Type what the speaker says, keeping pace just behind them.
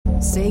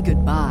Say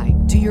goodbye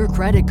to your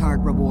credit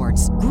card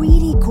rewards.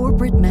 Greedy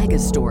corporate mega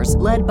stores,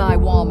 led by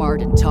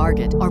Walmart and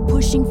Target, are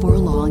pushing for a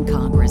law in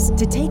Congress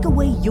to take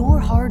away your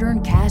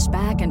hard-earned cash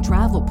back and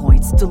travel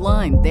points to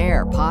line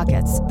their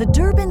pockets. The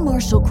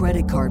Durbin-Marshall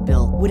credit card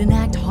bill would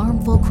enact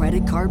harmful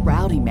credit card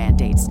routing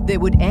mandates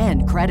that would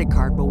end credit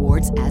card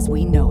rewards as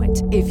we know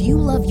it. If you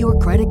love your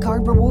credit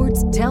card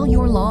rewards, tell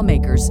your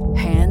lawmakers,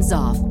 hands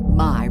off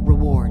my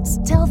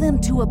rewards. Tell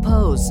them to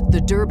oppose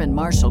the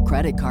Durbin-Marshall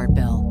credit card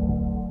bill.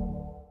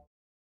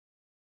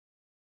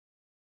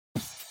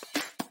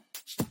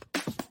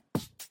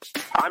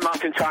 I'm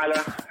Martin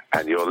Tyler,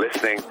 and you're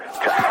listening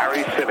to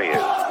Harry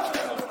Symeou.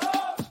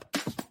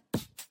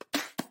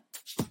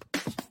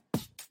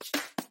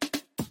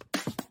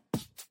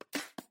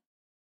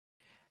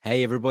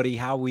 Hey everybody,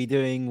 how are we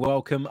doing?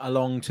 Welcome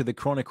along to the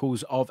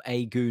Chronicles of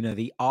a Gooner,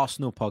 the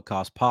Arsenal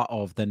podcast, part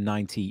of the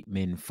 90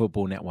 Min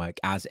Football Network.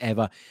 As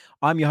ever,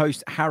 I'm your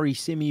host, Harry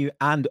Symeou,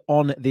 and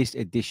on this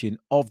edition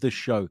of the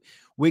show,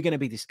 we're going to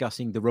be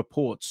discussing the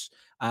reports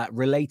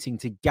relating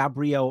to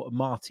Gabriel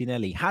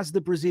Martinelli. Has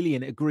the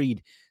Brazilian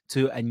agreed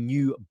to a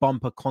new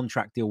bumper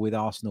contract deal with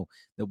Arsenal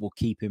that will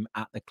keep him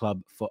at the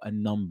club for a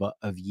number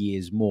of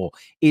years more?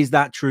 Is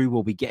that true?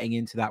 We'll be getting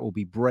into that. We'll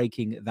be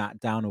breaking that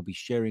down. I'll be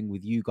sharing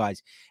with you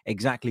guys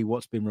exactly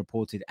what's been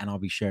reported, and I'll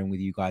be sharing with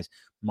you guys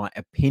my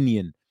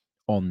opinion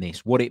on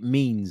this, what it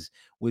means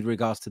with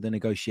regards to the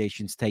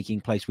negotiations taking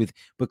place with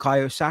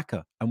Bukayo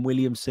Saka and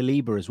William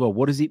Saliba as well.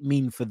 What does it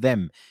mean for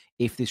them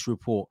if this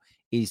report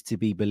is to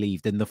be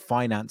believed, and the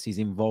finances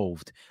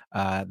involved,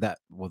 the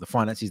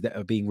finances that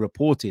are being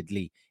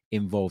reportedly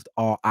involved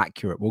are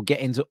accurate? We'll get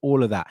into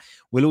all of that.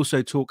 We'll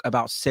also talk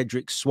about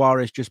Cedric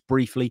Soares just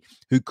briefly,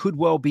 who could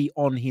well be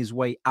on his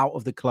way out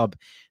of the club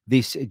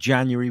this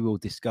January. We'll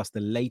discuss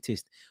the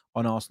latest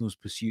on Arsenal's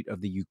pursuit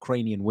of the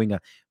Ukrainian winger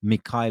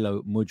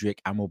Mikhailo Mudryk,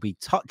 and we'll be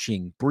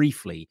touching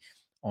briefly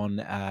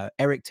on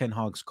Erik ten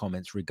Hag's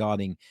comments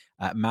regarding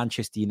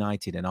Manchester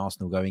United and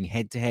Arsenal going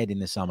head-to-head in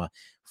the summer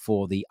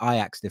for the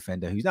Ajax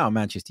defender, who's now a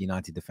Manchester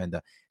United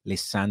defender,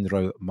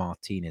 Lisandro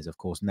Martinez, of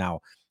course, now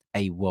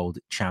a world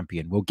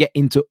champion. We'll get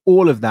into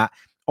all of that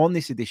on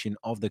this edition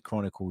of the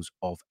Chronicles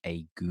of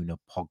a Gooner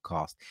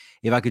podcast.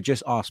 If I could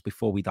just ask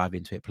before we dive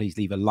into it, please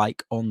leave a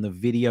like on the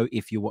video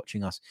if you're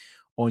watching us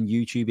on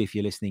YouTube. If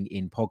you're listening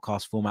in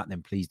podcast format,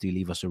 then please do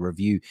leave us a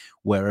review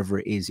wherever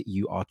it is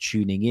you are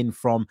tuning in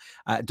from.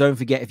 Don't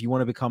forget, if you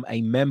want to become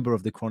a member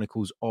of the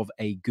Chronicles of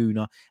a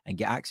Gooner and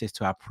get access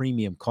to our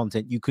premium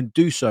content, you can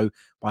do so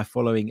by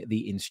following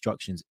the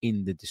instructions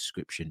in the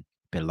description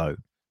below.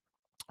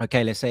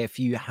 Okay, let's say a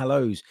few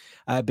hellos.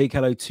 Big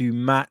hello to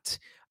Matt.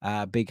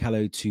 Big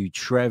hello to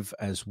Trev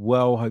as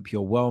well. Hope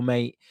you're well,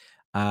 mate.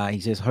 He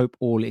says, hope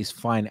all is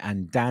fine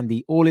and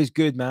dandy. All is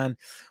good, man.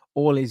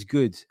 All is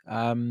good.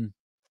 Kind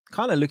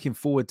of looking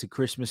forward to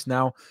Christmas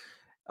now.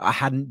 I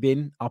hadn't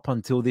been up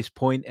until this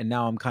point, and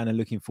now I'm kind of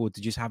looking forward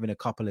to just having a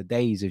couple of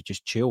days of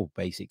just chill,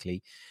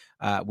 basically,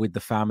 with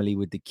the family,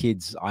 with the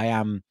kids. I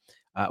am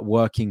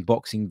working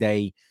Boxing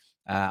Day.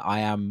 I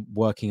am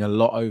working a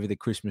lot over the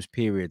Christmas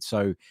period,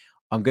 so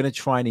I'm going to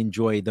try and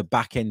enjoy the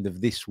back end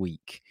of this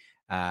week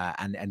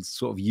and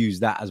sort of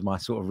use that as my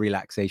sort of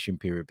relaxation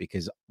period,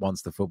 because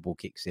once the football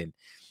kicks in,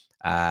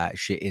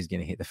 shit is going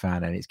to hit the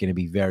fan and it's going to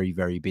be very,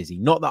 very busy.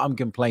 Not that I'm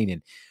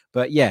complaining,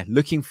 but yeah,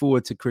 looking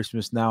forward to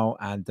Christmas now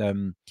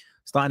and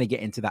starting to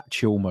get into that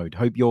chill mode.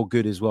 Hope you're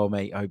good as well,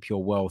 mate. Hope you're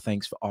well.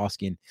 Thanks for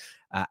asking.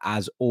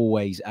 As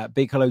always,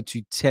 big hello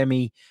to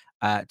Temi,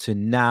 to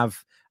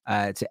Nav,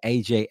 to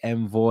AJ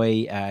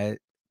Envoy.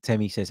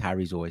 Temi says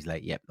Harry's always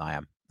late. Yep, I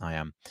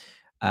am.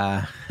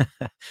 I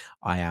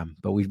am,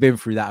 but we've been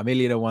through that a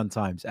million and one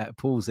times.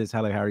 Paul says,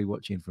 hello, Harry,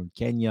 watching from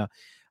Kenya.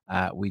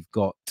 We've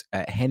got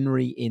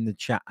Henry in the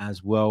chat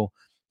as well.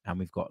 And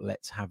we've got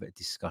Let's Have a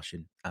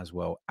Discussion as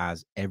well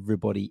as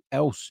everybody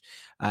else.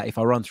 If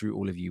I run through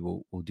all of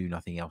you, we'll do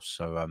nothing else.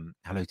 So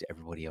hello to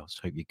everybody else.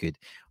 Hope you're good.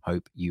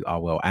 Hope you are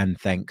well. And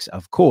thanks,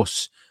 of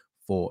course,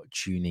 for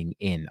tuning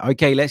in.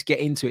 Okay, let's get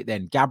into it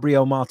then.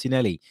 Gabriel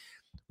Martinelli.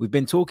 We've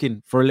been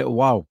talking for a little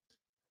while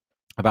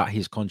about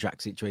his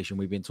contract situation.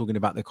 We've been talking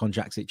about the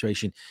contract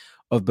situation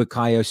of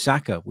Bukayo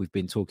Saka. We've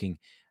been talking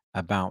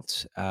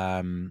about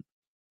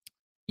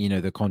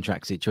the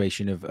contract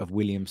situation of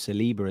William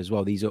Saliba as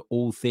well. These are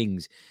all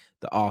things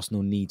that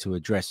Arsenal need to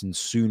address, and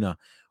sooner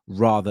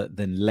rather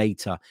than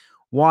later.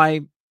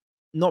 Why?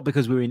 Not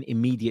because we're in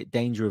immediate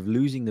danger of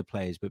losing the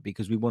players, but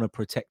because we want to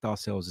protect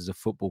ourselves as a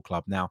football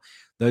club. Now,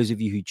 those of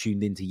you who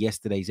tuned into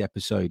yesterday's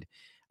episode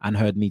and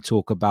heard me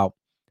talk about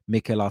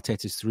Mikel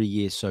Arteta's 3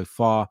 years so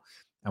far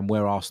and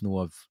where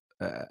Arsenal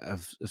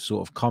have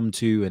sort of come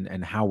to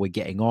and how we're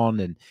getting on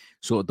and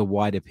sort of the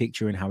wider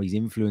picture and how he's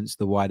influenced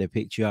the wider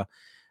picture.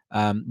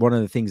 One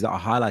of the things that I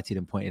highlighted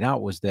and pointed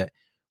out was that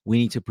we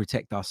need to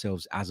protect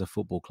ourselves as a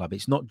football club.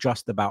 It's not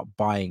just about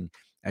buying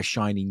a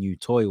shiny new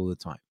toy all the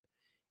time.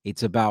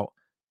 It's about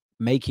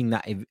making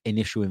that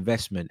initial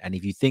investment. And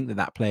if you think that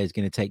that player is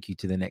going to take you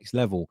to the next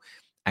level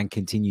and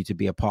continue to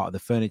be a part of the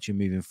furniture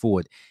moving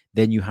forward,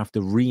 then you have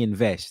to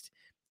reinvest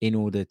in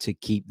order to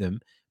keep them,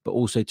 but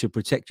also to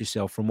protect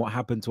yourself from what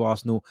happened to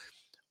Arsenal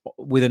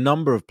with a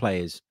number of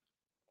players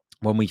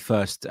when we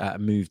first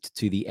moved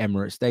to the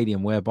Emirates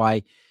Stadium,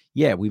 whereby,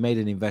 yeah, we made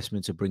an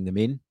investment to bring them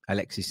in.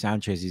 Alexis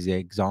Sanchez is the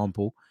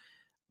example,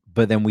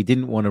 but then we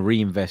didn't want to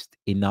reinvest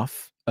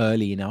enough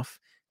early enough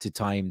to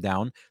tie him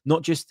down,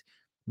 not just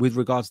with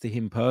regards to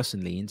him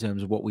personally in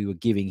terms of what we were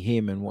giving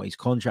him and what his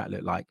contract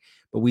looked like,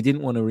 but we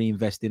didn't want to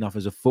reinvest enough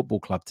as a football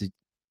club to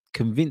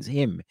convince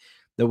him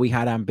that we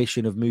had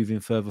ambition of moving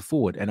further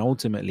forward. And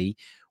ultimately,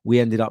 we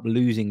ended up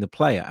losing the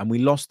player, and we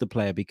lost the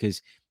player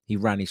because he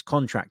ran his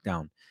contract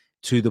down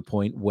to the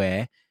point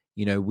where,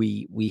 you know,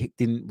 we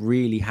didn't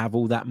really have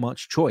all that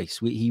much choice.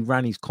 He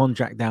ran his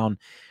contract down,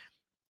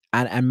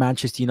 and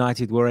Manchester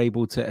United were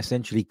able to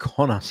essentially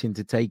con us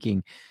into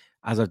taking,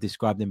 as I've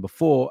described him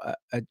before,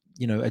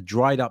 a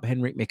dried up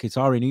Henrik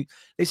Mkhitaryan, who,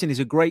 listen, is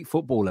a great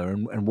footballer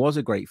and was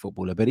a great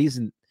footballer, but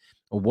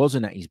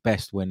wasn't at his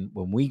best when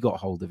we got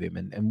hold of him,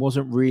 and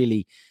wasn't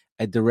really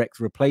a direct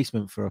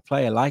replacement for a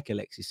player like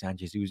Alexis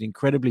Sanchez, who was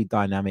incredibly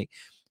dynamic,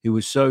 who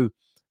was so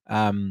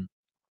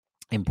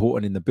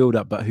important in the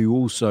build-up, but who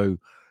also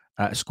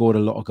scored a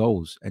lot of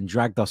goals and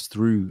dragged us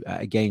through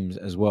games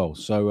as well.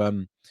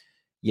 So,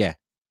 yeah,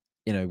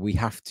 you know, we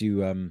have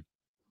to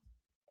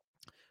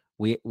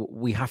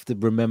we have to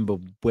remember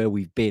where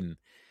we've been,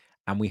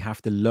 and we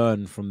have to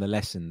learn from the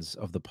lessons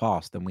of the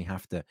past, and we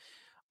have to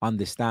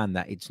understand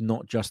that it's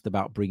not just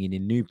about bringing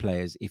in new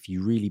players. If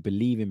you really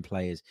believe in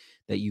players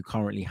that you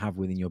currently have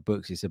within your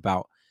books, it's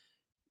about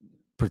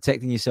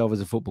protecting yourself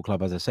as a football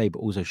club, as I say, but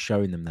also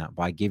showing them that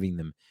by giving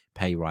them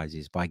pay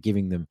rises, by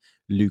giving them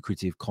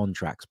lucrative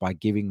contracts, by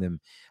giving them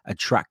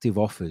attractive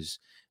offers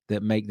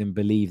that make them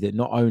believe that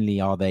not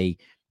only are they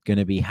going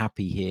to be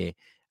happy here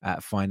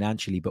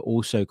financially, but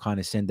also kind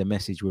of send a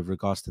message with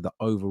regards to the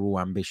overall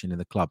ambition of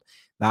the club.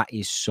 That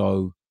is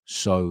so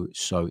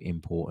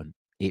important.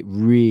 It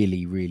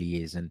really,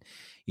 really is. And,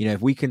 you know,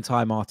 if we can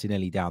tie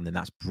Martinelli down, then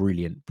that's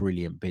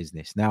brilliant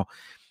business. Now,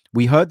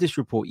 we heard this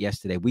report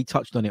yesterday. We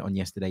touched on it on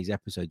yesterday's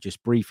episode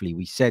just briefly.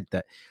 We said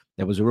that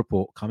there was a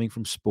report coming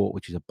from Sport,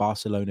 which is a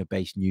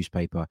Barcelona-based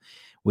newspaper,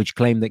 which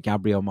claimed that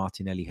Gabriel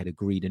Martinelli had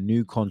agreed a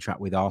new contract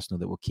with Arsenal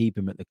that will keep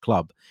him at the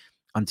club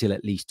until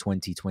at least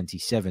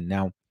 2027.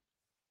 Now,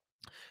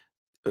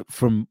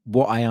 from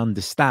what I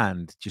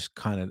understand, just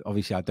kind of,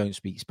 obviously I don't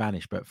speak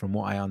Spanish, but from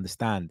what I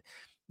understand,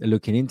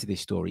 looking into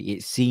this story,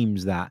 it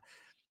seems that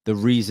the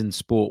reason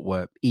Sport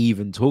were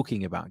even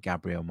talking about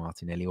Gabriel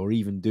Martinelli, or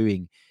even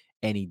doing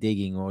any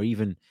digging, or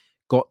even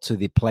got to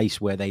the place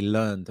where they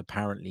learned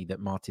apparently that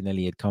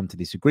Martinelli had come to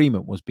this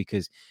agreement, was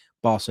because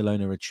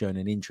Barcelona had shown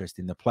an interest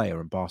in the player,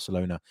 and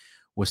Barcelona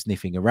was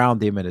sniffing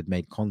around him and had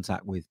made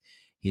contact with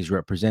his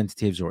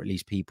representatives, or at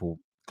least people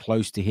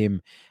close to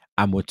him,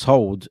 and were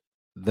told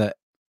that,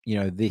 you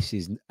know, this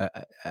is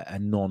a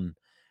non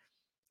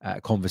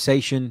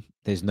conversation.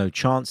 There's no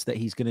chance that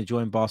he's going to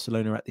join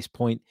Barcelona at this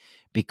point,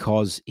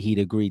 because he'd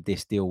agreed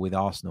this deal with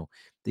Arsenal,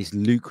 this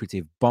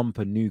lucrative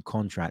bumper new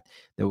contract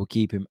that will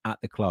keep him at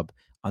the club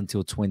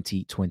until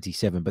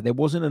 2027. But there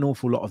wasn't an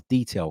awful lot of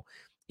detail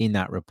in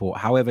that report.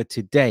 However,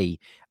 today,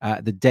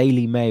 the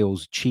Daily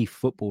Mail's chief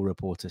football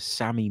reporter,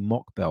 Sami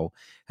Mokbel,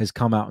 has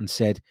come out and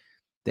said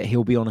that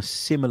he'll be on a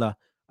similar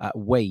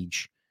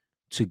wage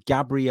to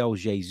Gabriel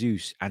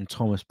Jesus and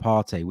Thomas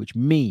Partey, which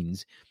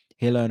means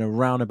he'll earn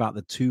around about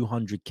the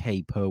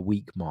 200k per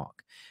week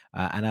mark.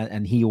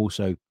 And he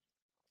also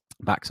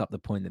backs up the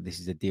point that this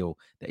is a deal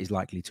that is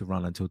likely to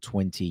run until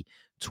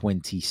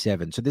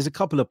 2027. So there's a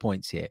couple of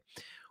points here.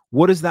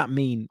 What does that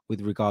mean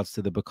with regards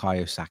to the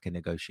Bukayo Saka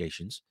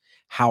negotiations?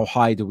 How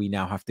high do we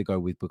now have to go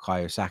with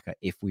Bukayo Saka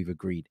if we've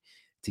agreed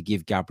to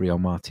give Gabriel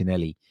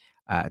Martinelli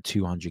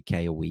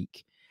 200k a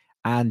week?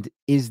 And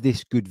is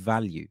this good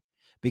value?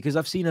 Because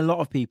I've seen a lot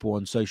of people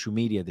on social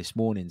media this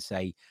morning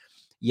say,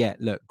 yeah,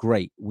 look,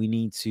 great. We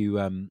need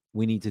to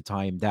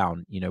tie him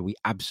down. You know, we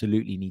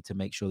absolutely need to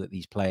make sure that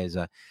these players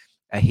are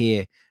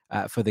here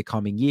for the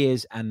coming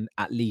years, and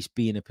at least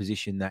be in a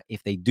position that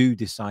if they do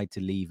decide to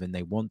leave and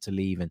they want to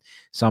leave and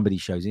somebody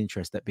shows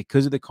interest, that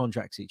because of the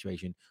contract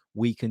situation,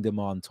 we can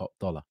demand top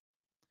dollar.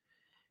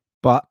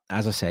 But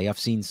as I say, I've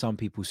seen some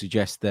people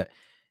suggest that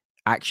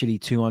actually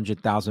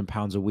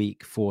 £200,000 a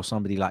week for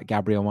somebody like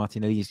Gabriel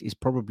Martinelli is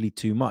probably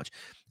too much.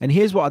 And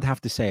here's what I'd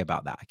have to say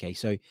about that. Okay,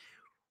 so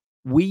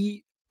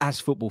we as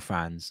football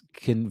fans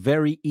can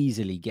very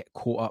easily get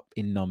caught up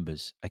in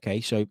numbers. Okay,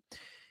 so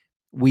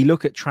we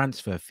look at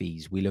transfer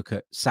fees, we look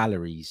at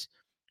salaries,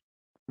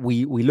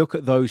 we look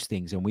at those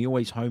things, and we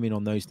always home in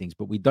on those things,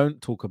 but we don't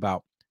talk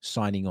about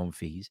signing on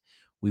fees.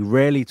 We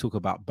rarely talk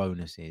about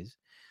bonuses.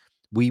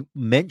 We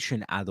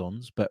mention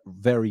add-ons, but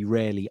very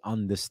rarely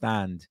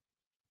understand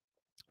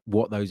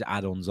what those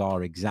add-ons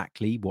are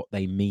exactly, what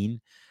they mean,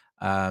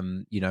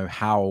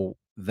 how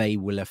they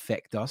will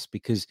affect us,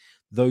 because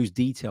those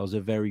details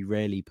are very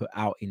rarely put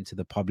out into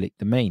the public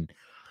domain.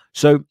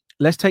 So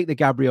let's take the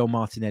Gabriel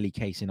Martinelli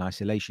case in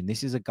isolation.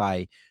 This is a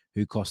guy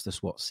who cost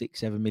us, what,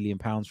 £6-7 million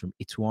from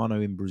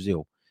Ituano in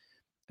Brazil.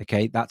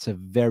 Okay, that's a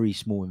very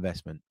small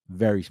investment,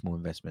 very small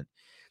investment.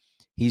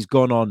 He's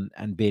gone on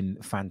and been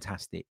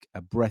fantastic,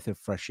 a breath of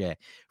fresh air.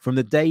 From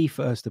the day he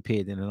first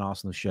appeared in an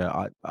Arsenal shirt,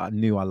 I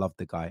knew I loved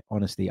the guy.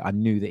 Honestly, I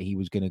knew that he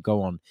was going to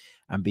go on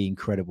and be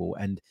incredible.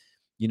 And,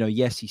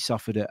 yes, he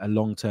suffered a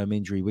long-term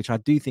injury, which I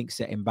do think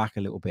set him back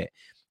a little bit.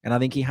 And I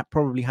think he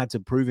probably had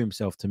to prove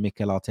himself to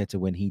Mikel Arteta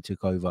when he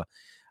took over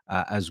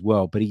as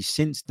well. But he's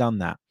since done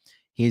that.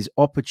 His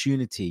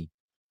opportunity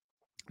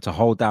to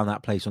hold down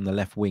that place on the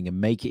left wing and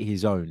make it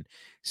his own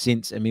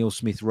since Emile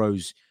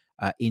Smith-Rowe's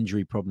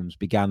injury problems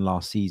began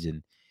last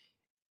season.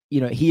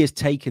 He has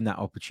taken that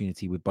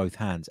opportunity with both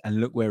hands,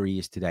 and look where he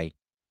is today.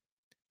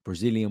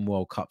 Brazilian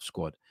World Cup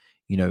squad,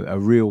 a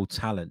real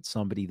talent,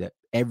 somebody that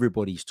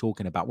everybody's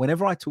talking about.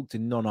 Whenever I talk to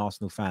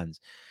non-Arsenal fans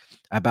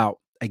about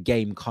a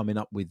game coming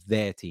up with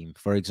their team,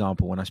 for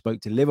example, when I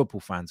spoke to Liverpool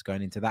fans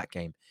going into that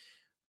game,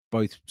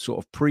 both sort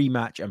of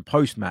pre-match and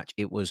post-match,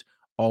 it was,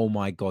 oh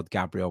my God,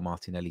 Gabriel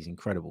Martinelli's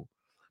incredible.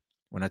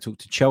 When I talk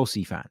to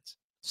Chelsea fans,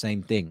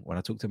 same thing. When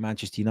I talk to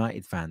Manchester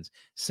United fans,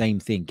 same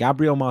thing.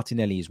 Gabriel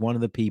Martinelli is one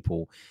of the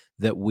people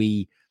that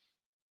we,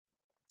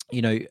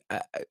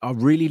 are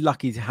really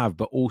lucky to have,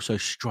 but also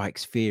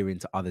strikes fear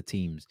into other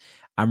teams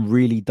and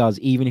really does,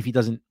 even if he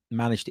doesn't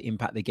manage to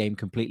impact the game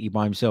completely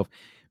by himself,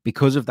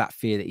 because of that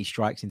fear that he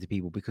strikes into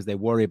people, because they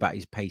worry about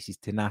his pace, his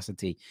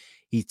tenacity.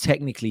 He's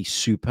technically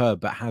superb,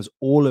 but has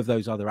all of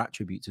those other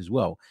attributes as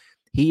well.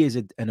 He is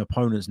an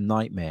opponent's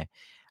nightmare.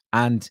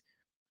 And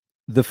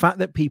the fact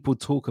that people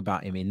talk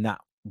about him in that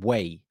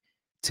way,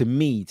 to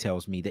me,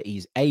 tells me that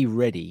he's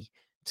ready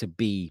to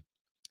be,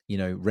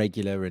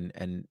 regular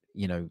and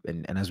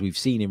as we've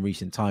seen in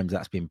recent times,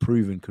 that's been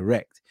proven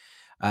correct.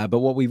 But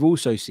what we've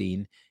also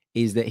seen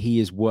is that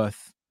he is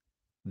worth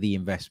the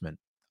investment,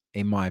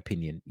 in my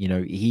opinion.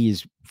 He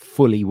is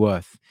fully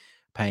worth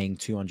paying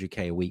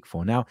 200k a week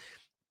for. Now,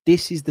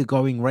 this is the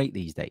going rate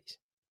these days.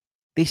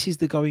 This is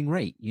the going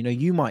rate.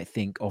 You might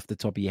think off the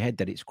top of your head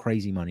that it's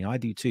crazy money. I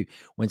do too.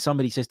 When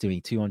somebody says to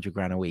me 200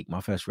 grand a week,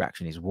 my first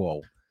reaction is,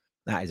 whoa,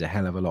 that is a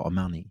hell of a lot of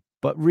money.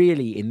 But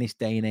really, in this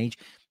day and age,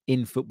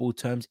 in football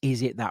terms,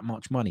 is it that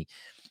much money?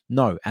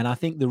 No. And I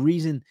think the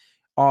reason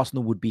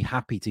Arsenal would be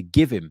happy to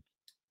give him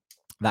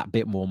that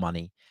bit more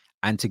money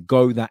and to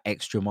go that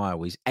extra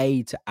mile is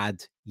A, to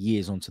add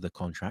years onto the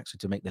contract, so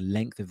to make the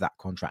length of that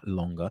contract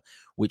longer,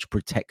 which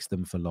protects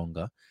them for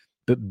longer.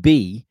 But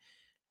B,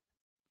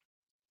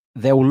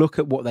 they'll look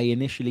at what they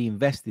initially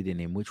invested in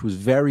him, which was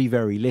very,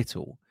 very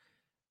little,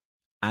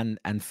 and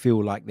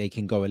feel like they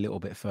can go a little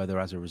bit further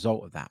as a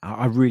result of that.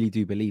 I really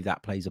do believe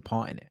that plays a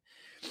part in it.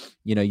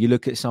 You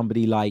look at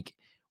somebody like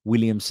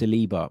William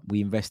Saliba.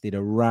 We invested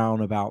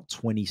around about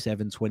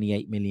 27,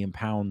 28 million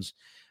pounds.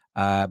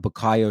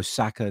 Bukayo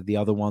Saka, the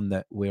other one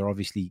that we're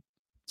obviously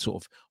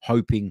sort of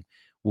hoping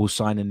will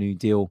sign a new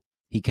deal.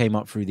 He came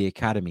up through the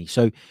academy.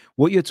 So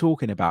what you're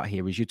talking about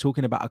here is you're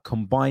talking about a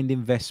combined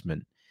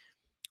investment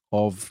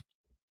of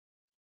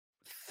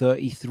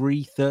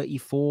 33,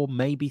 34,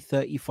 maybe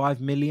 35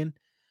 million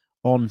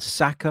on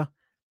Saka,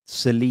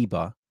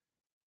 Saliba,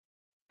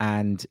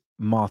 and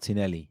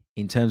Martinelli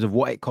in terms of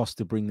what it costs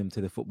to bring them to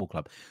the football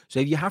club.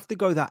 So if you have to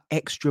go that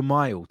extra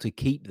mile to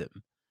keep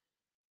them,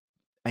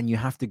 and you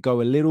have to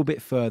go a little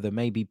bit further,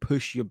 maybe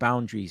push your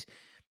boundaries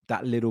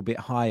that little bit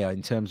higher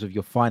in terms of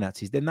your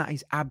finances, then that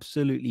is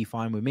absolutely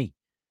fine with me.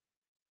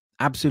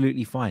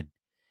 Absolutely fine.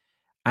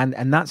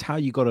 And that's how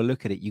you got to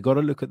look at it. You got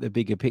to look at the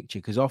bigger picture,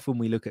 because often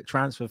we look at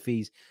transfer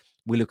fees,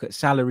 we look at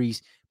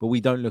salaries, but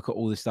we don't look at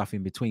all the stuff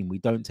in between. We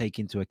don't take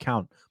into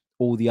account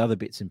all the other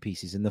bits and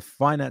pieces. And the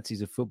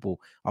finances of football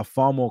are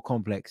far more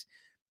complex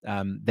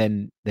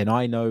than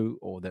I know,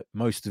 or that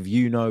most of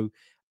you know.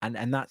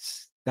 And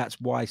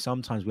that's why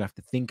sometimes we have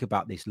to think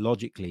about this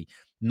logically,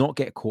 not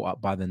get caught up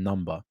by the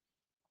number,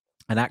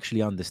 and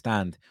actually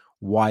understand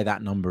why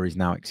that number is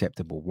now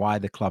acceptable, why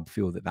the club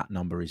feel that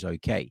number is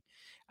okay.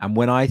 And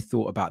when I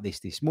thought about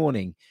this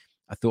morning,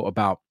 I thought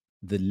about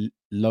the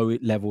low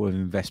level of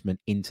investment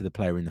into the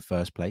player in the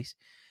first place,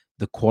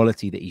 the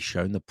quality that he's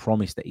shown, the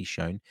promise that he's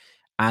shown.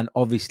 And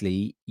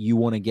obviously, you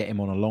want to get him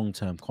on a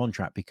long-term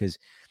contract, because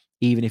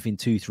even if in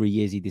 2-3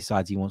 years he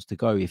decides he wants to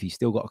go, if he's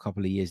still got a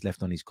couple of years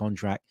left on his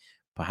contract,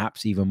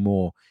 perhaps even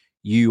more,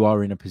 you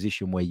are in a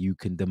position where you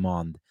can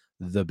demand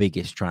the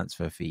biggest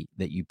transfer fee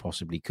that you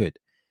possibly could.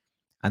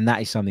 And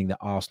that is something that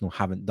Arsenal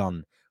haven't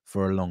done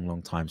for a long,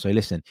 long time. So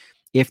listen,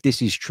 if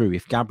this is true,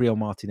 if Gabriel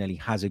Martinelli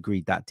has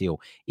agreed that deal,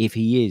 if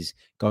he is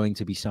going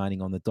to be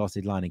signing on the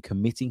dotted line and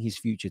committing his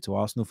future to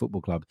Arsenal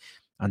Football Club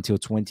until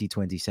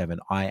 2027,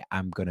 I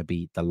am going to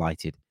be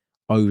delighted,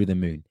 over the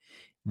moon.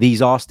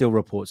 These are still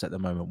reports at the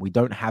moment. We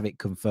don't have it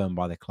confirmed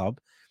by the club.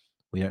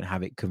 We don't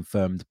have it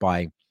confirmed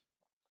by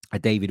a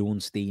David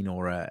Ornstein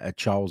or a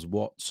Charles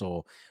Watts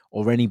or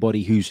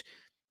anybody who's,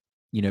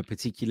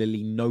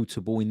 particularly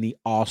notable in the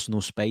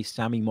Arsenal space.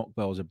 Sammy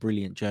Mockbell is a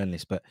brilliant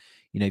journalist, but,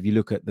 if you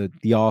look at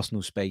the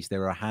Arsenal space,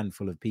 there are a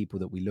handful of people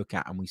that we look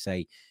at and we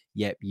say,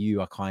 yep, you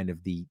are kind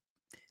of the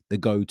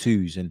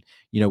go-tos. And,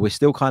 we're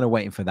still kind of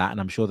waiting for that. And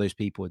I'm sure those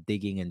people are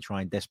digging and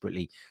trying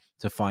desperately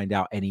to find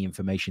out any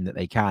information that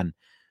they can.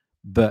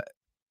 But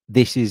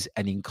this is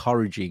an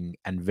encouraging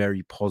and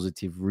very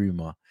positive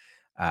rumor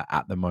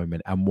at the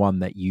moment, and one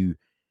that you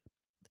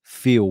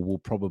feel will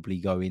probably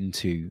go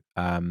into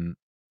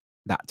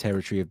that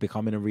territory of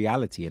becoming a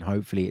reality, and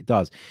hopefully it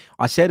does.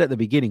 I said at the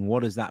beginning,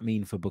 what does that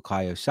mean for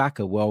Bukayo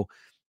Saka? Well,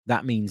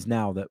 that means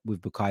now that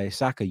with Bukayo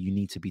Saka, you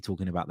need to be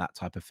talking about that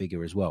type of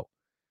figure as well.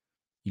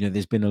 You know,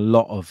 there's been a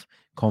lot of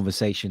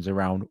conversations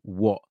around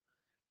what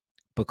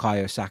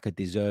Bukayo Saka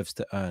deserves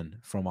to earn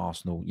from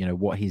Arsenal, you know,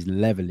 what his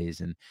level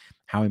is and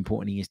how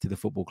important he is to the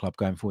football club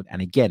going forward.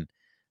 And again,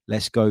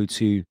 let's go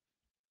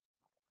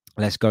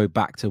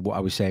back to what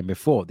I was saying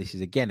before. This is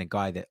again a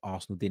guy that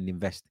Arsenal didn't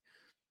invest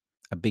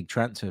a big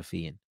transfer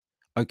fee in.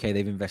 Okay,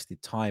 they've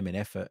invested time and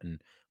effort and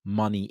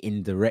money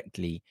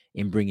indirectly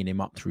in bringing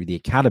him up through the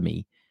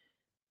academy,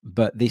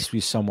 but this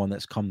was someone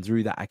that's come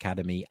through that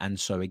academy. And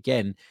so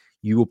again,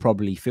 you will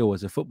probably feel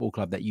as a football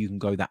club that you can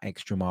go that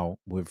extra mile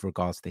with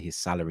regards to his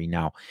salary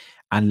now.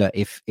 And look,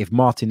 if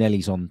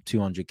Martinelli's on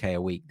 200k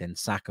a week, then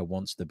Saka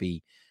wants to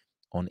be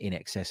on in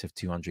excess of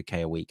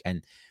 200k a week.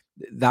 And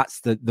that's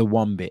the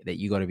one bit that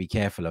you got to be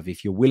careful of.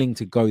 If you're willing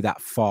to go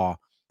that far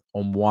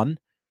on one,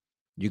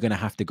 you're going to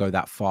have to go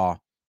that far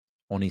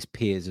on his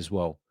peers as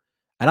well.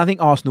 And I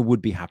think Arsenal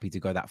would be happy to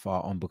go that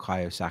far on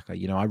Bukayo Saka.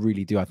 You know, I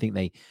really do. I think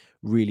they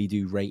really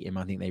do rate him.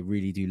 I think they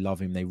really do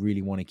love him. They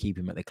really want to keep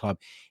him at the club.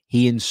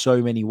 He, in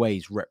so many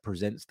ways,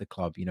 represents the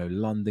club. You know,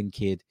 London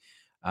kid,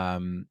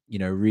 you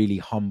know, really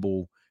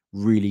humble,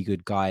 really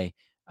good guy,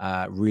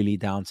 really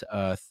down to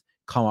earth,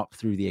 come up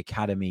through the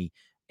academy.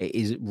 It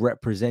is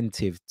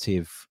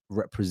representative,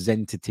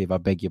 I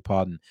beg your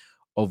pardon,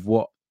 of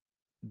what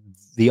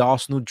the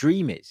Arsenal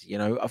dream is. You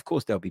know, of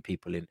course, there'll be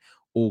people in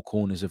all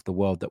corners of the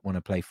world that want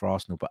to play for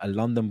Arsenal, but a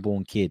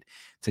London-born kid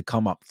to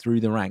come up through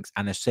the ranks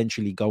and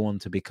essentially go on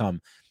to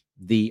become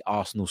the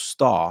Arsenal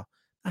star,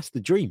 that's the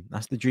dream.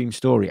 That's the dream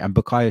story. And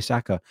Bukayo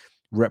Saka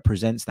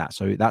represents that.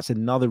 So that's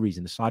another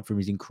reason, aside from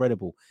his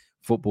incredible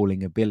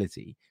footballing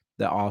ability,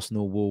 that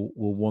Arsenal will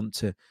want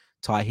to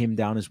tie him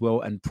down as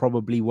well, and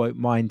probably won't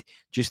mind,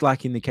 just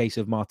like in the case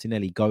of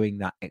Martinelli, going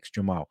that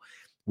extra mile.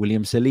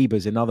 William Saliba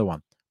is another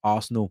one.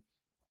 Arsenal.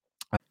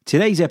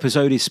 Today's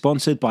episode is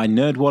sponsored by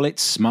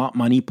NerdWallet's Smart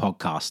Money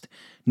Podcast.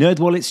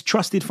 NerdWallet's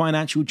trusted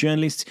financial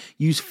journalists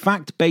use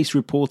fact-based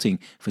reporting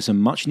for some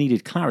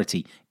much-needed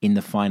clarity in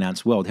the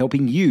finance world,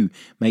 helping you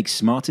make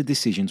smarter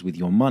decisions with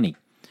your money.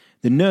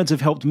 The nerds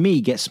have helped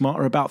me get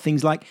smarter about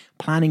things like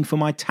planning for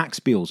my tax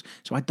bills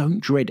so I don't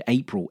dread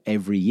April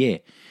every year,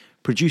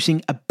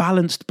 producing a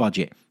balanced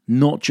budget,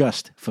 not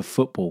just for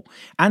football,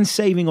 and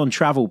saving on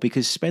travel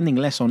because spending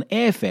less on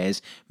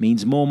airfares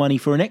means more money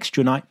for an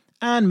extra night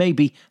and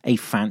maybe a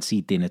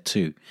fancy dinner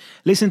too.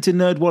 Listen to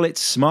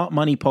NerdWallet's Smart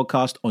Money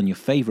Podcast on your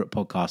favorite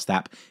podcast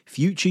app.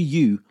 Future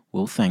you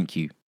will thank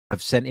you.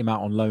 I've sent him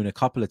out on loan a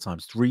couple of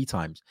times, 3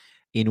 times,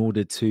 in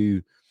order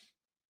to,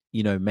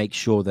 you know, make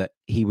sure that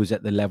he was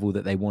at the level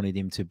that they wanted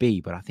him to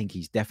be. But I think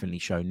he's definitely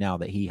shown now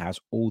that he has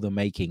all the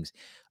makings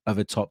of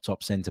a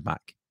top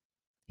centre-back.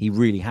 He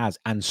really has.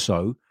 And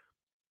so,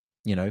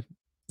 you know,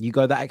 you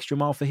go that extra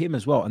mile for him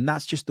as well. And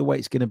that's just the way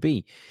it's going to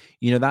be.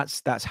 You know,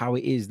 that's how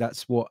it is.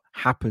 That's what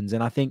happens.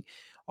 And I think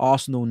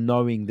Arsenal,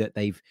 knowing that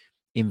they've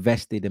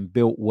invested and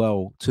built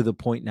well to the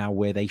point now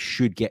where they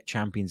should get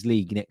Champions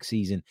League next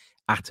season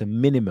at a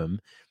minimum,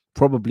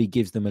 probably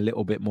gives them a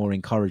little bit more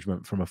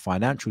encouragement from a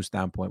financial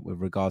standpoint with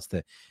regards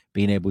to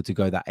being able to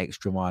go that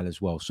extra mile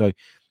as well. So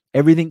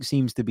everything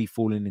seems to be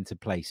falling into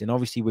place. And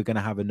obviously we're going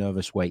to have a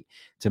nervous wait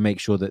to make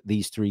sure that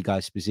these 3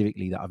 guys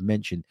specifically that I've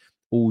mentioned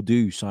all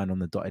do sign on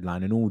the dotted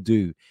line and all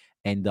do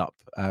end up,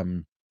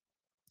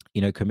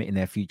 you know, committing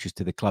their futures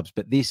to the clubs.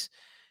 But these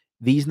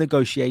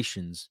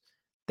negotiations,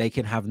 they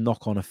can have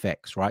knock-on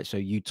effects, right? So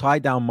you tie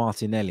down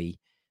Martinelli,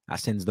 that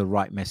sends the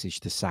right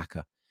message to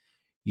Saka.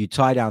 You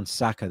tie down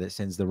Saka, that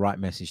sends the right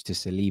message to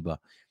Saliba.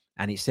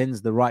 And it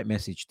sends the right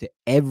message to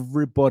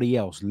everybody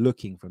else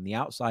looking from the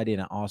outside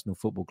in at Arsenal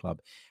Football Club,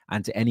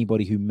 and to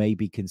anybody who may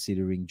be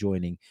considering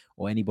joining,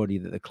 or anybody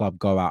that the club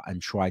go out and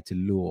try to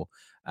lure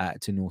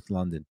to North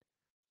London.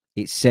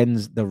 It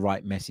sends the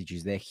right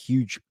messages. They're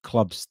huge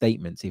club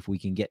statements if we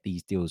can get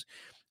these deals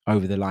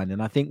over the line.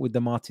 And I think with the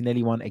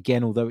Martinelli one,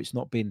 again, although it's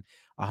not been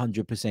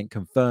 100%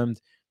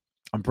 confirmed,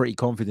 I'm pretty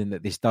confident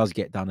that this does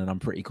get done. And I'm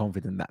pretty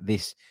confident that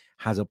this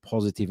has a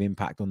positive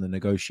impact on the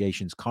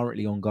negotiations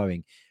currently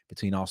ongoing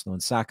between Arsenal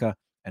and Saka,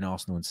 and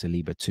Arsenal and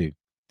Saliba too.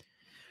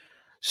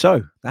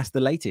 So that's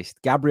the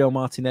latest. Gabriel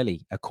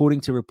Martinelli,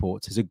 according to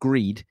reports, has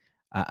agreed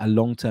a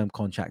long-term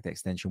contract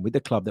extension with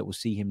the club that will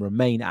see him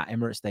remain at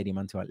Emirates Stadium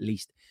until at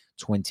least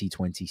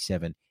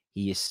 2027.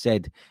 He is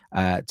said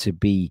to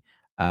be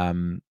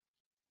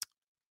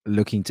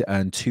looking to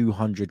earn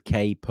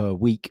 200k per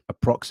week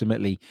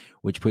approximately,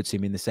 which puts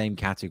him in the same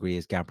category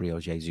as Gabriel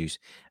Jesus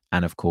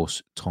and, of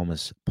course,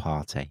 Thomas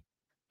Partey.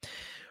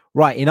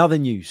 Right, in other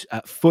news,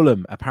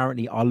 Fulham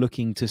apparently are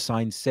looking to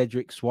sign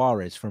Cedric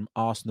Suarez from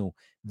Arsenal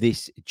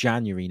this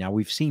January. Now,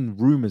 we've seen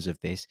rumours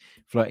of this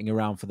floating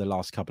around for the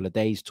last couple of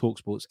days.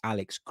 TalkSport's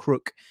Alex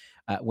Crook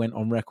went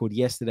on record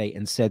yesterday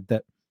and said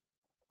that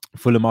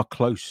Fulham are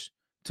close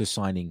to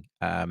signing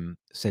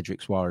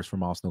Cedric Suarez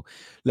from Arsenal.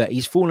 Look,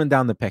 he's fallen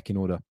down the pecking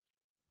order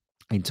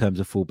in terms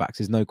of fullbacks.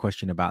 There's no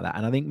question about that.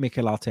 And I think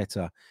Mikel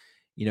Arteta,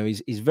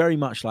 is very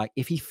much like,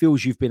 if he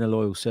feels you've been a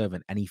loyal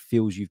servant and he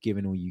feels you've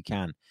given all you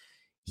can,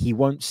 he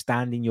won't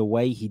stand in your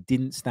way. He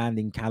didn't stand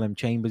in Callum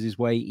Chambers'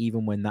 way,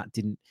 even when that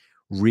didn't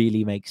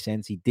really make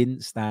sense. He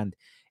didn't stand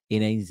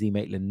in Ainsley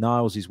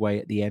Maitland-Niles' way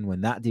at the end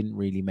when that didn't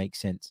really make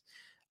sense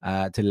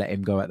to let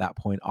him go at that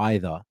point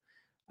either.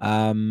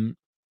 But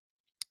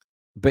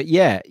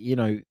yeah,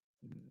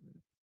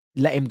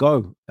 let him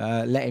go.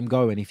 Let him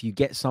go. And if you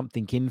get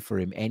something in for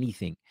him,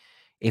 anything,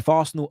 if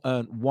Arsenal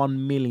earned £1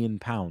 million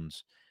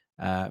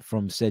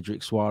from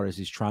Cedric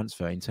Suarez's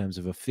transfer in terms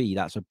of a fee,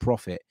 that's a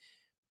profit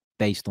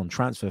based on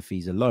transfer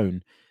fees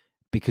alone,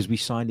 because we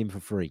signed him for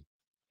free.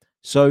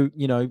 So,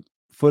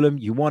 Fulham,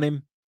 you want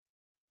him,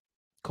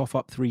 cough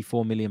up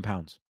 £3-4 million.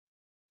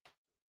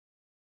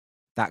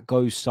 That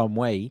goes some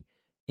way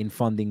in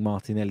funding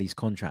Martinelli's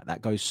contract.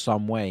 That goes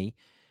some way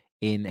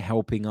in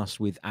helping us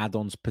with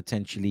add-ons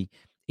potentially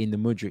in the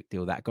Mudryk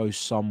deal. That goes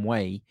some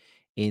way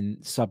in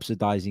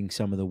subsidizing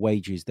some of the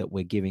wages that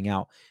we're giving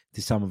out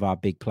to some of our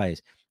big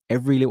players.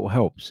 Every little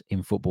helps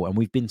in football, and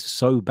we've been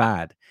so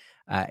bad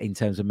in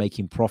terms of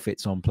making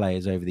profits on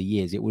players over the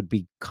years. It would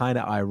be kind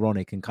of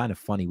ironic and kind of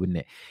funny, wouldn't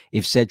it,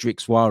 if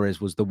Cedric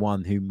Suarez was the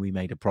one whom we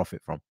made a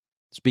profit from?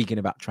 Speaking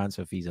about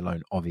transfer fees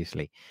alone,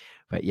 obviously.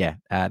 But yeah,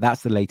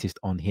 that's the latest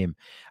on him.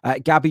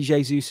 Gabby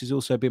Jesus has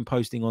also been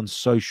posting on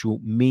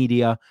social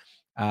media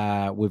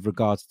with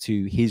regards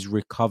to his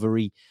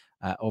recovery.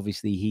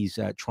 Obviously, he's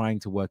trying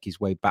to work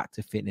his way back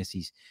to fitness.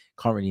 He's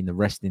currently in the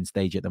resting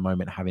stage at the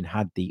moment, having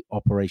had the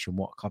operation,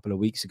 a couple of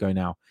weeks ago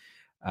now,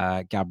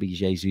 Gabby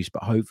Jesus.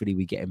 But hopefully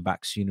we get him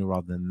back sooner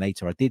rather than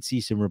later. I did see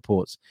some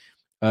reports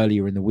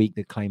earlier in the week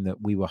that claimed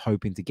that we were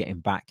hoping to get him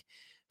back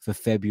for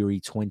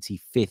February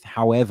 25th.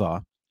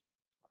 However,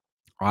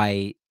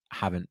 I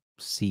haven't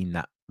seen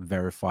that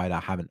verified. I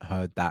haven't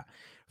heard that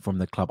from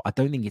the club. I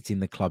don't think it's in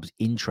the club's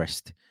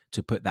interest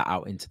to put that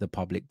out into the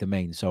public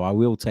domain. So I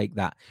will take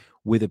that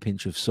with a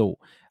pinch of salt.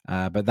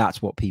 But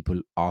that's what people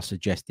are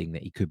suggesting,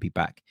 that he could be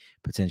back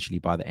potentially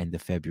by the end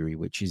of February,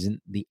 which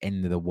isn't the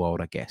end of the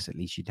world, I guess. At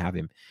least you'd have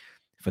him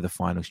for the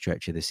final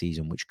stretch of the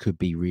season, which could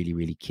be really,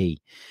 really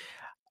key.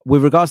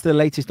 With regards to the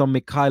latest on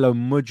Mykhailo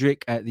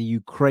Mudryk, the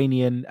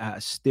Ukrainian,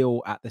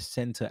 still at the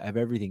center of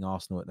everything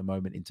Arsenal at the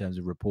moment in terms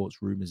of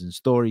reports, rumors, and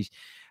stories.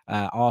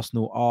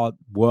 Arsenal are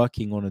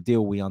working on a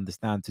deal, we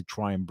understand, to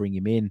try and bring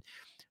him in.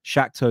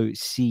 Shakhtar,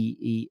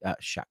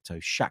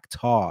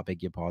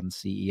 beg your pardon,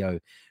 CEO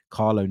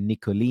Carlo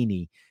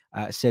Nicolini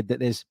said that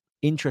there's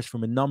interest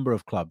from a number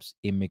of clubs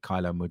in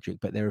Mykhailo Mudryk,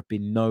 but there have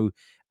been no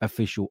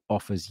official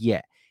offers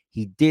yet.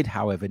 He did,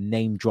 however,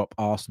 name drop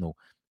Arsenal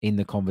in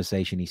the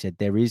conversation. He said,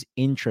 there is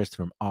interest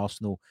from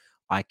Arsenal.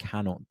 I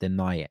cannot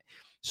deny it.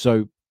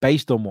 So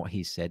based on what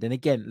he said, and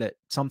again, look,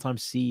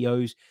 sometimes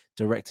CEOs,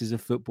 directors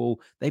of football,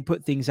 they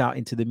put things out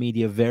into the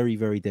media very,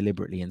 very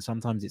deliberately, and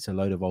sometimes it's a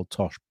load of old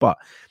tosh, but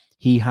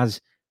he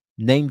has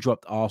name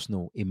dropped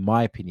Arsenal, in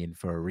my opinion,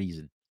 for a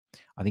reason.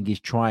 I think he's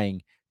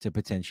trying to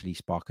potentially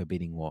spark a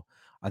bidding war.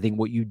 I think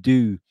what you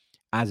do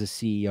as a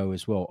CEO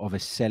as well of a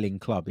selling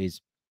club is,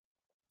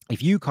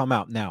 if you come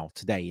out now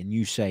today and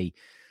you say,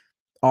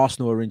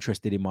 Arsenal are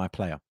interested in my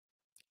player,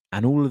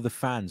 and all of the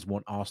fans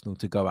want Arsenal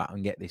to go out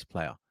and get this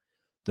player,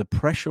 the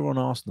pressure on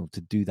Arsenal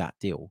to do that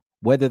deal,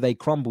 whether they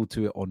crumble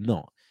to it or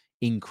not,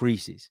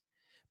 increases,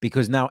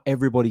 because now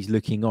everybody's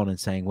looking on and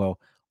saying, well,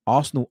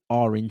 Arsenal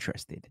are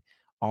interested.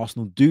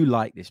 Arsenal do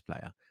like this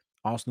player.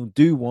 Arsenal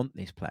do want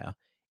this player.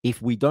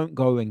 If we don't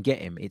go and get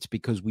him, it's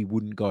because we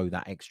wouldn't go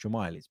that extra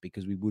mile. It's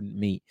because we wouldn't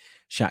meet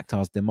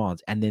Shakhtar's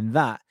demands. And then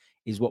that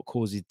is what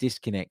causes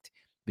disconnect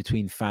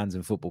between fans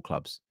and football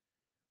clubs.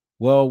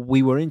 Well,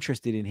 we were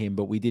interested in him,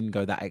 but we didn't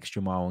go that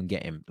extra mile and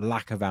get him.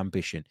 Lack of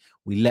ambition.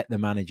 We let the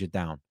manager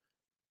down.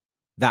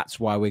 That's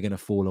why we're going to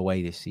fall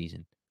away this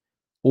season.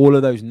 All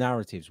of those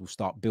narratives will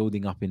start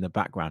building up in the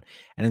background.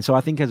 And so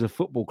I think as a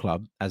football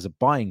club, as a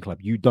buying club,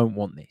 you don't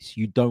want this.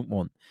 You don't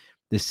want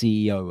the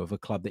CEO of a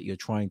club that you're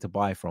trying to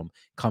buy from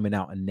coming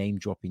out and name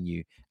dropping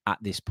you at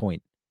this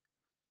point.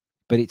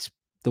 But it's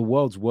the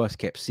world's worst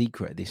kept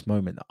secret at this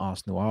moment that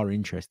Arsenal are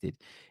interested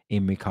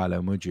in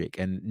Mykhailo Mudryk,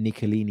 and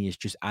Nicolini has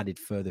just added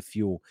further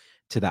fuel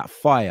to that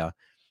fire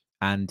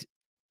and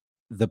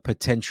the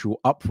potential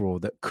uproar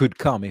that could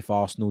come if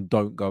Arsenal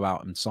don't go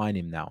out and sign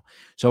him now.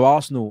 So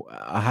Arsenal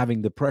are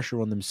having the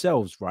pressure on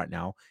themselves right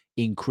now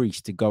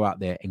increased to go out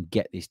there and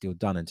get this deal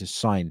done and to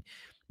sign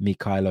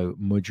Mykhailo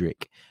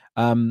Mudryk.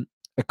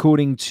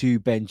 According to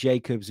Ben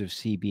Jacobs of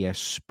CBS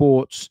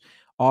Sports,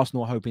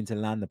 Arsenal are hoping to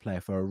land the player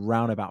for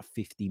around about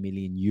 50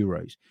 million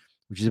euros,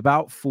 which is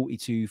about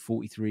 42,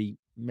 43,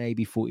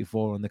 maybe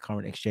 44 on the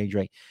current exchange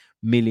rate,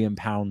 £1 million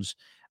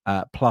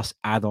plus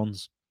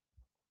add-ons.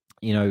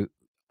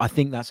 I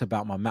think that's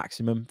about my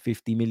maximum,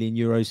 50 million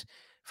euros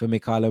for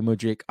Mykhailo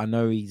Mudryk. I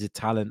know he's a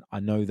talent. I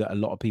know that a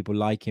lot of people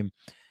like him.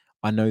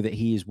 I know that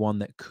he is one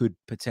that could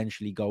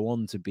potentially go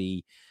on to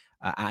be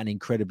at an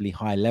incredibly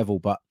high level,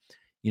 but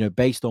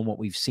based on what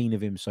we've seen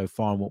of him so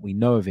far and what we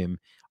know of him,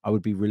 I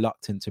would be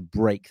reluctant to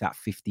break that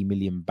 50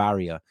 million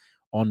barrier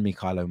on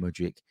Mykhailo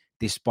Mudryk,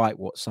 despite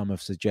what some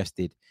have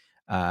suggested,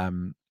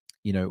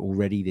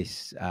 already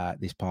this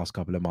past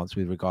couple of months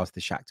with regards to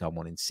Shakhtar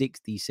wanting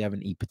 60,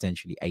 70,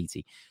 potentially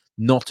 80.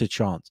 Not a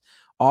chance.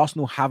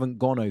 Arsenal haven't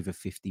gone over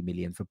 50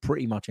 million for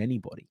pretty much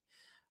anybody,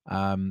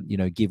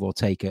 give or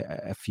take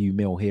a few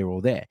mil here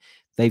or there.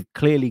 They've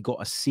clearly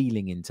got a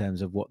ceiling in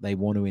terms of what they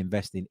want to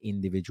invest in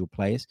individual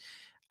players,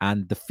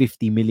 and the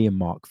 50 million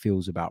mark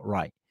feels about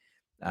right.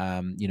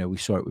 We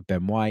saw it with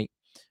Ben White.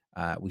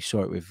 We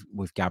saw it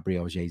with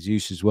Gabriel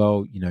Jesus as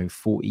well,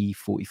 40,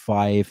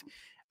 45,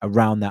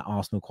 around that.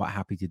 Arsenal quite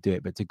happy to do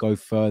it, but to go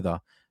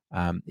further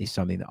is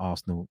something that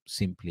Arsenal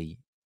simply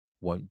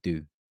won't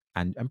do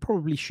and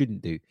probably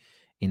shouldn't do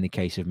in the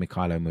case of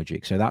Mykhailo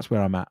Mudryk. So that's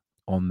where I'm at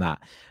on that.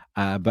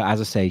 But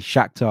as I say,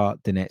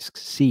 Shakhtar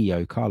Donetsk's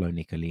CEO, Carlo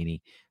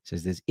Nicolini,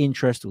 says there's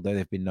interest, although there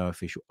have been no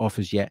official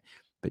offers yet,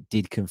 but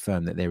did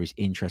confirm that there is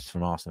interest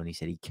from Arsenal. And he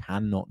said he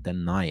cannot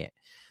deny it,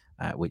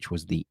 which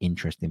was the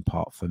interesting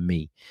part for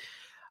me.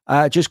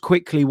 Just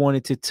quickly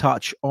wanted to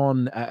touch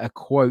on a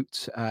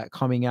quote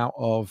coming out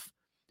of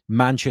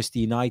Manchester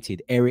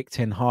United. Erik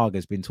ten Hag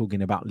has been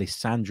talking about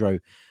Lisandro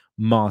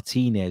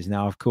Martinez.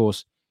 Now, of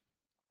course,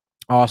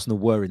 Arsenal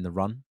were in the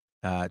run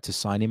to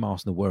sign him.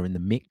 Arsenal were in the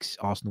mix.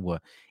 Arsenal were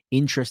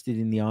interested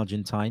in the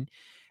Argentine.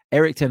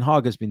 Erik ten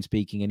Hag has been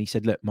speaking, and he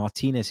said, look,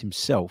 Martinez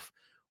himself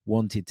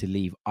wanted to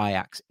leave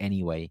Ajax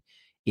anyway.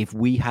 If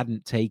we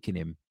hadn't taken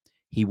him,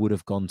 he would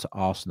have gone to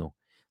Arsenal.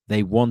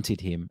 They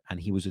wanted him, and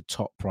he was a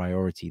top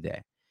priority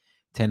there.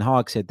 Ten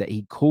Hag said that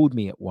he called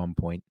me at one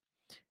point,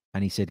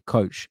 and he said,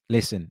 Coach,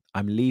 listen,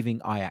 I'm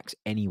leaving Ajax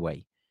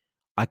anyway.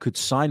 I could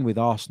sign with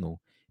Arsenal,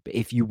 but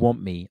if you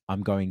want me,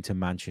 I'm going to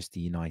Manchester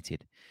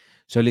United.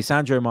 So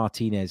Lisandro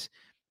Martinez,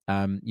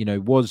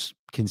 was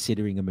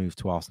considering a move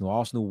to Arsenal.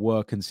 Arsenal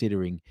were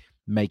considering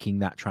making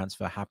that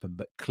transfer happen,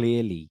 but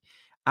clearly,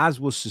 as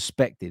was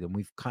suspected, and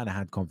we've kind of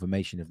had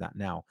confirmation of that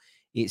now,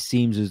 it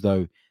seems as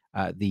though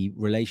the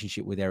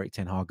relationship with Erik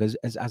ten Hag,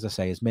 as I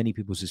say, as many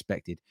people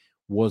suspected,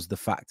 was the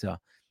factor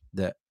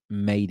that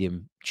made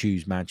him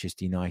choose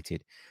Manchester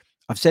United.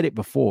 I've said it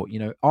before,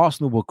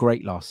 Arsenal were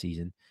great last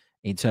season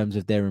in terms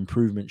of their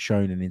improvement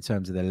shown and in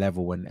terms of their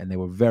level, and they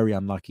were very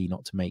unlucky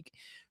not to make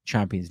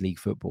Champions League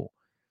football.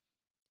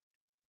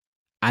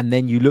 And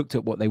then you looked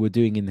at what they were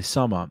doing in the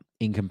summer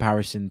in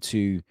comparison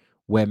to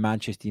where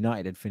Manchester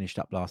United had finished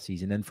up last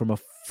season. And from a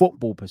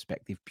football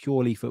perspective,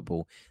 purely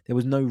football, there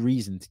was no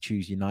reason to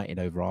choose United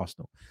over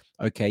Arsenal.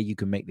 Okay, you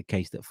can make the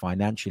case that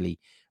financially,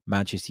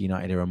 Manchester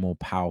United are a more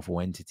powerful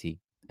entity.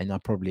 And I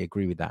probably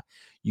agree with that.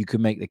 You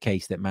can make the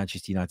case that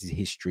Manchester United's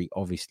history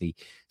obviously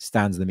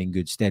stands them in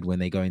good stead when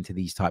they go into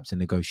these types of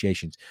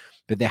negotiations.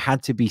 But there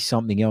had to be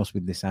something else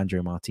with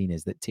Lisandro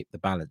Martinez that tipped the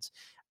balance.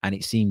 And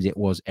it seems it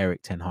was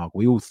Erik ten Hag.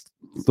 We all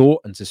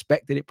thought and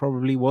suspected it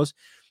probably was.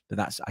 But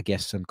that's, I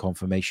guess, some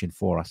confirmation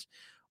for us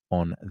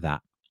on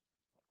that.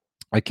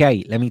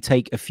 Okay, let me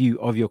take a few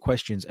of your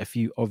questions, a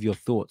few of your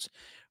thoughts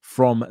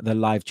from the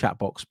live chat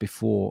box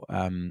before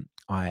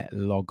I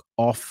log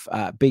off.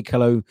 Big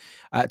hello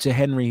to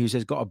Henry, who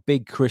says, got a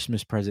big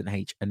Christmas present,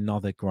 H,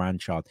 another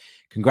grandchild.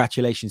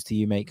 Congratulations to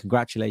you, mate.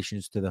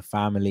 Congratulations to the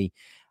family.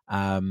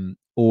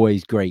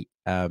 Always great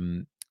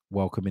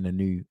welcoming a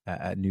new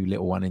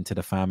little one into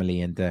the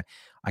family. And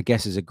I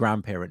guess as a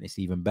grandparent, it's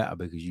even better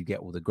because you get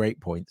all the great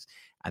points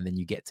and then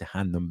you get to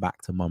hand them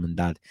back to mum and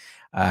dad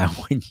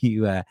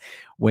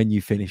when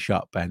you finish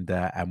up and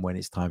when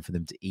it's time for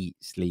them to eat,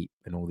 sleep,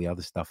 and all the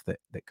other stuff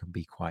that can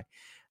be quite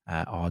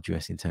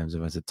arduous in terms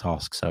of as a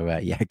task. So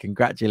yeah,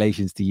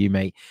 congratulations to you,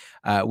 mate.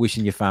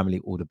 Wishing your family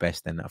all the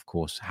best, and of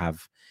course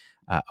have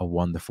a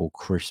wonderful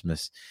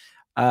Christmas.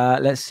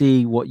 Let's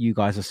see what you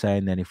guys are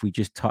saying then. If we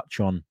just touch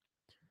on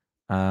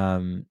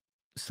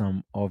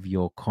some of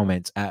your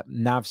comments.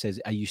 Nav says,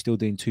 are you still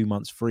doing 2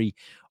 months free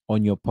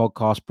on your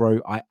podcast, bro?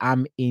 I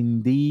am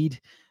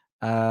indeed.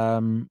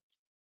 Let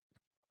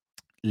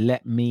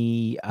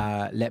me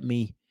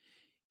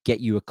get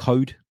you a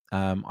code.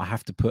 I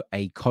have to put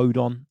a code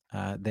on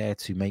there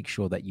to make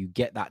sure that you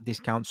get that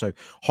discount. So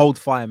hold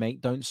fire,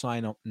 mate. Don't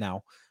sign up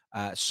now.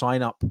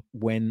 Sign up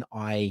when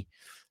I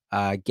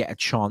get a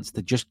chance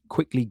to just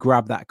quickly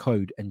grab that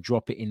code and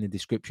drop it in the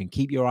description.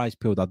 Keep your eyes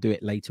peeled. I'll do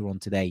it later on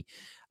today.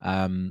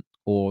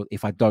 Or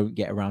if I don't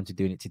get around to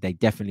doing it today,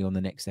 definitely on the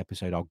next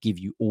episode, I'll give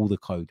you all the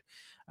code.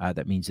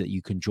 That means that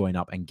you can join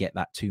up and get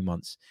that 2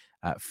 months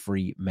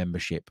free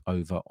membership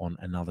over on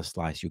Another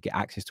Slice. You'll get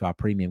access to our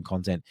premium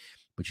content,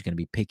 which you're going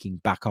to be picking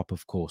back up,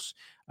 of course,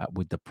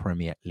 with the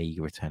Premier League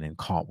returning.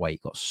 Can't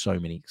wait. Got so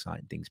many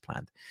exciting things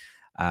planned.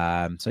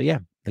 So yeah,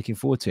 looking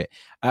forward to it.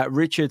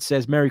 Richard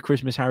says, Merry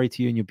Christmas, Harry,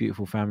 to you and your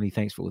beautiful family.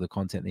 Thanks for all the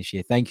content this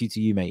year. Thank you to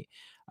you, mate,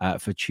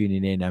 for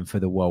tuning in and for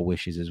the well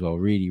wishes as well.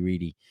 Really,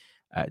 really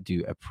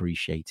do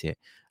appreciate it.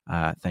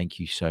 Thank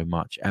you so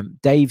much.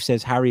 Dave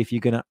says, Harry, if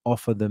you're going to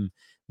offer them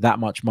that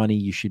much money,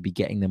 you should be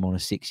getting them on a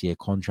 6-year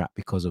contract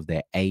because of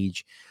their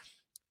age.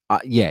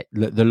 Yeah,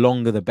 the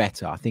longer the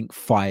better. I think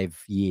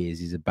 5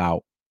 years is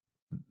about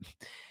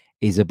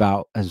is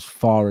about as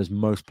far as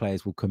most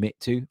players will commit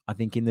to, I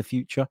think, in the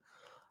future.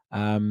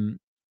 On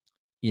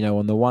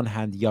the one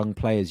hand, young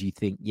players, you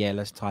think, yeah,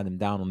 let's tie them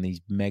down on these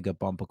mega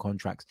bumper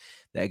contracts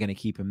that are going to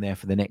keep them there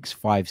for the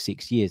next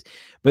 5-6 years.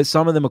 But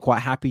some of them are quite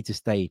happy to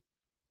stay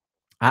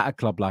at a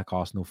club like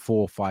Arsenal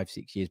 4, 5,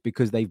 6 years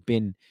because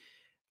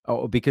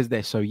because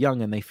they're so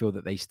young and they feel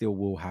that they still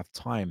will have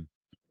time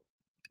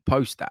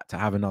post that to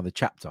have another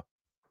chapter,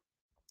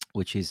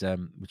 which is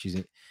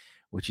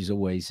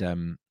always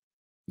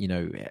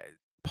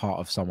part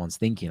of someone's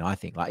thinking. I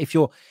think, like, if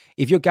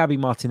you're Gabby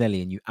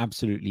Martinelli and you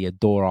absolutely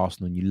adore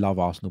Arsenal and you love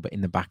Arsenal, but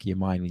in the back of your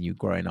mind when you're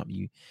growing up,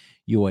 you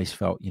always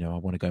felt, I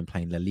want to go and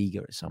play in La Liga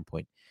at some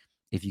point.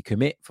 If you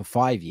commit for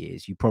 5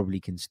 years, you probably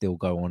can still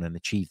go on and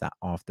achieve that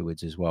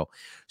afterwards as well.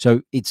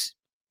 So it's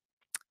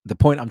the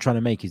point I'm trying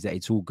to make is that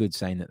it's all good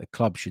saying that the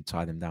club should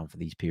tie them down for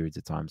these periods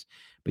of times,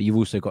 but you've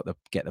also got to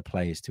get the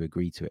players to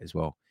agree to it as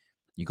well.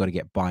 You've got to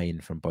get buy-in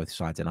from both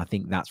sides. And I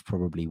think that's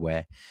probably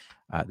where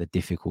the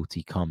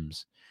difficulty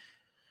comes.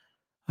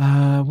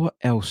 What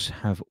else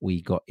have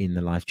we got in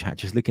the live chat?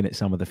 Just looking at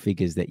some of the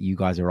figures that you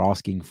guys are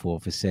asking for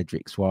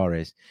Cedric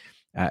Suarez.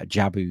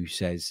 Jabu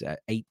says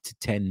 8 to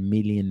 10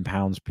 million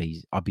pounds,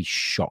 please. I'd be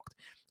shocked.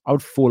 I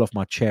would fall off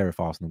my chair if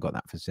Arsenal got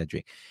that for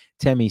Cedric.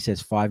 Temi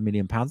says 5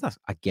 million pounds. That's,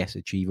 I guess,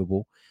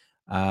 achievable.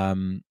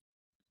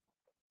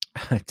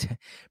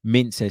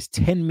 Mint says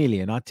 10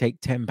 million. I'd take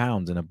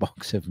 £10 and a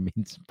box of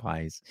mince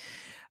pies.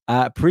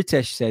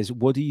 Pritesh says,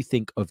 what do you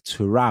think of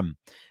Thuram?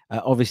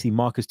 Obviously,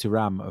 Marcus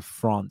Thuram of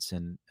France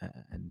and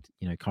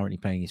currently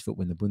playing his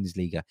football in the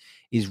Bundesliga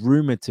is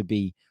rumored to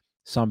be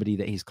somebody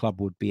that his club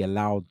would be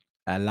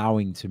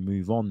allowing to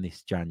move on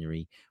this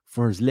January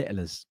for as little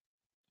as,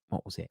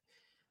 what was it?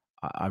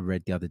 I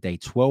read the other day,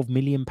 £12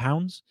 million.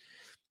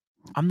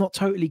 I'm not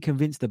totally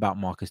convinced about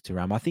Marcus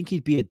Thuram. I think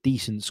he'd be a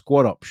decent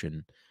squad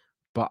option,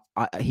 but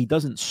he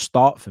doesn't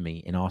start for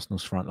me in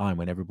Arsenal's front line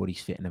when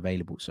everybody's fit and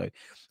available. So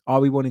are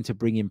we wanting to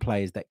bring in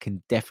players that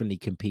can definitely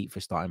compete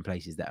for starting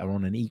places, that are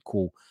on an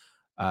equal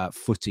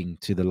footing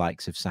to the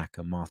likes of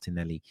Saka,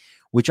 Martinelli,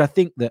 which I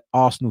think that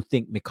Arsenal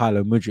think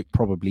Mykhailo Mudryk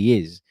probably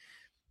is.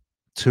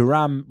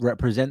 Thuram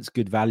represents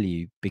good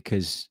value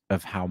because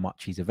of how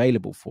much he's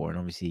available for. And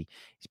obviously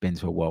he's been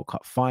to a World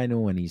Cup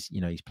final and he's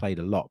played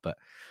a lot, but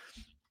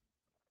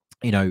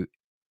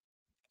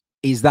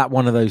is that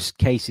one of those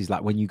cases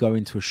like when you go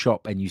into a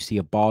shop and you see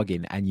a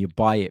bargain and you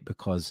buy it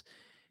because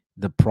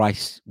the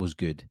price was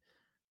good,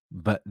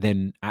 but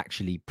then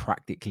actually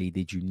practically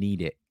did you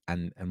need it,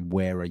 and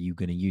where are you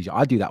going to use it?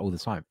 I do that all the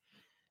time,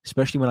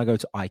 especially when I go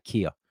to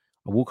IKEA.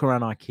 I walk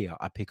around IKEA,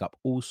 I pick up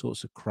all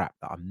sorts of crap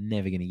that I'm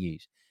never going to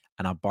use,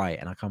 and I buy it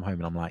and I come home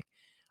and I'm like,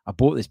 I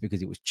bought this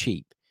because it was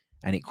cheap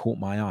and it caught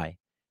my eye.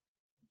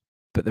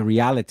 But the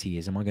reality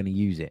is, am I going to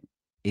use it?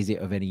 Is it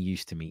of any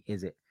use to me?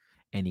 Is it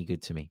any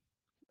good to me?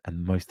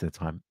 And most of the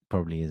time,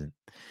 probably isn't.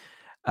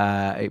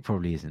 It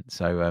probably isn't.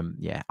 So,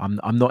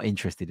 I'm not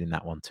interested in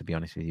that one, to be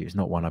honest with you. It's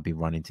not one I'd be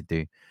running to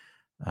do.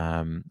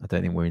 I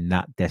don't think we're in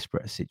that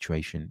desperate a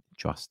situation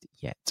just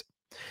yet.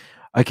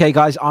 Okay,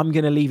 guys, I'm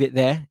going to leave it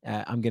there.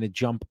 I'm going to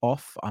jump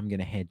off. I'm going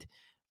to head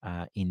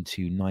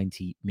into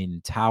 90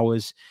 Min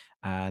Towers.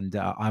 And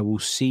I will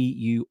see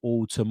you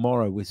all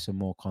tomorrow with some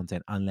more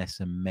content, unless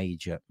some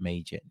major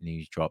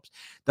news drops.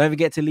 Don't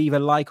forget to leave a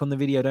like on the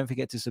video. Don't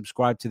forget to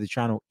subscribe to the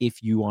channel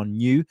if you are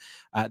new.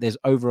 There's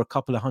over a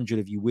couple of hundred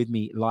of you with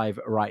me live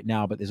right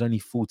now, but there's only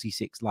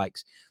 46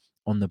 likes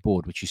on the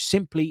board, which is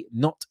simply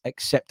not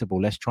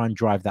acceptable. Let's try and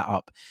drive that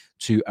up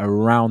to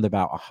around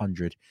about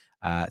 100.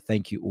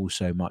 Thank you all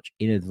so much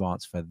in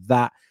advance for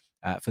that.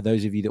 For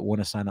those of you that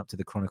want to sign up to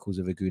the Chronicles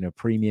of a Gooner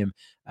Premium,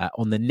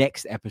 on the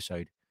next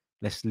episode,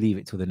 let's leave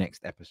it till the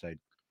next episode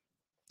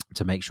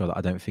to make sure that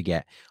I don't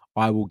forget.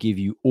 I will give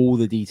you all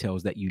the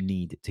details that you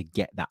need to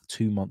get that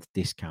 2-month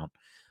discount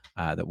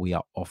that we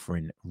are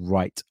offering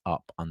right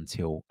up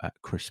until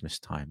Christmas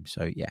time.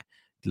 So, yeah,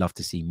 love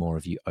to see more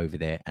of you over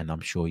there, and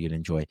I'm sure you'll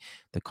enjoy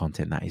the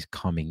content that is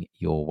coming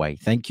your way.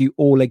 Thank you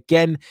all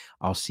again.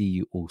 I'll see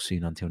you all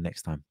soon. Until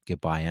next time,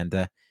 goodbye.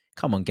 And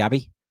come on,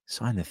 Gabby,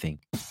 sign the thing.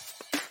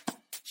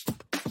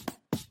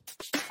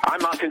 I'm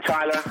Martin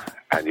Tyler,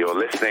 and you're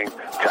listening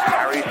to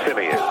Harry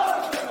Symeou.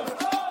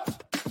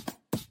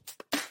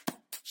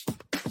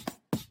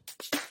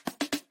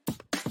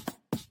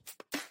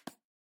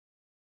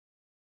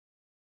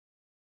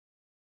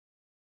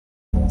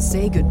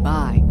 Say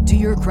goodbye to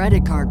your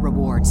credit card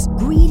rewards.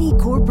 Greedy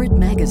corporate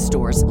mega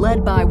stores,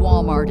 led by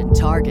Walmart and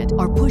Target,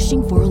 are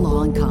pushing for a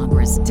law in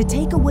Congress to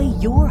take away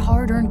your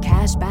hard-earned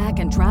cash back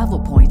and travel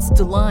points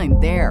to line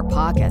their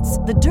pockets.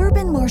 The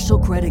Durbin-Marshall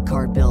credit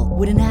card bill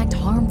would enact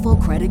harmful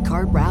credit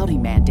card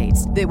routing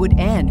mandates that would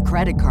end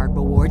credit card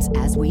rewards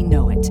as we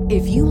know it.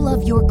 If you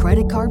love your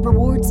credit card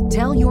rewards,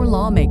 tell your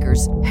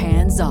lawmakers,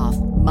 hands off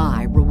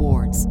my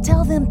rewards.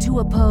 Tell them to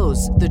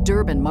oppose the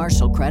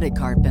Durbin-Marshall credit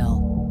card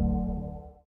bill.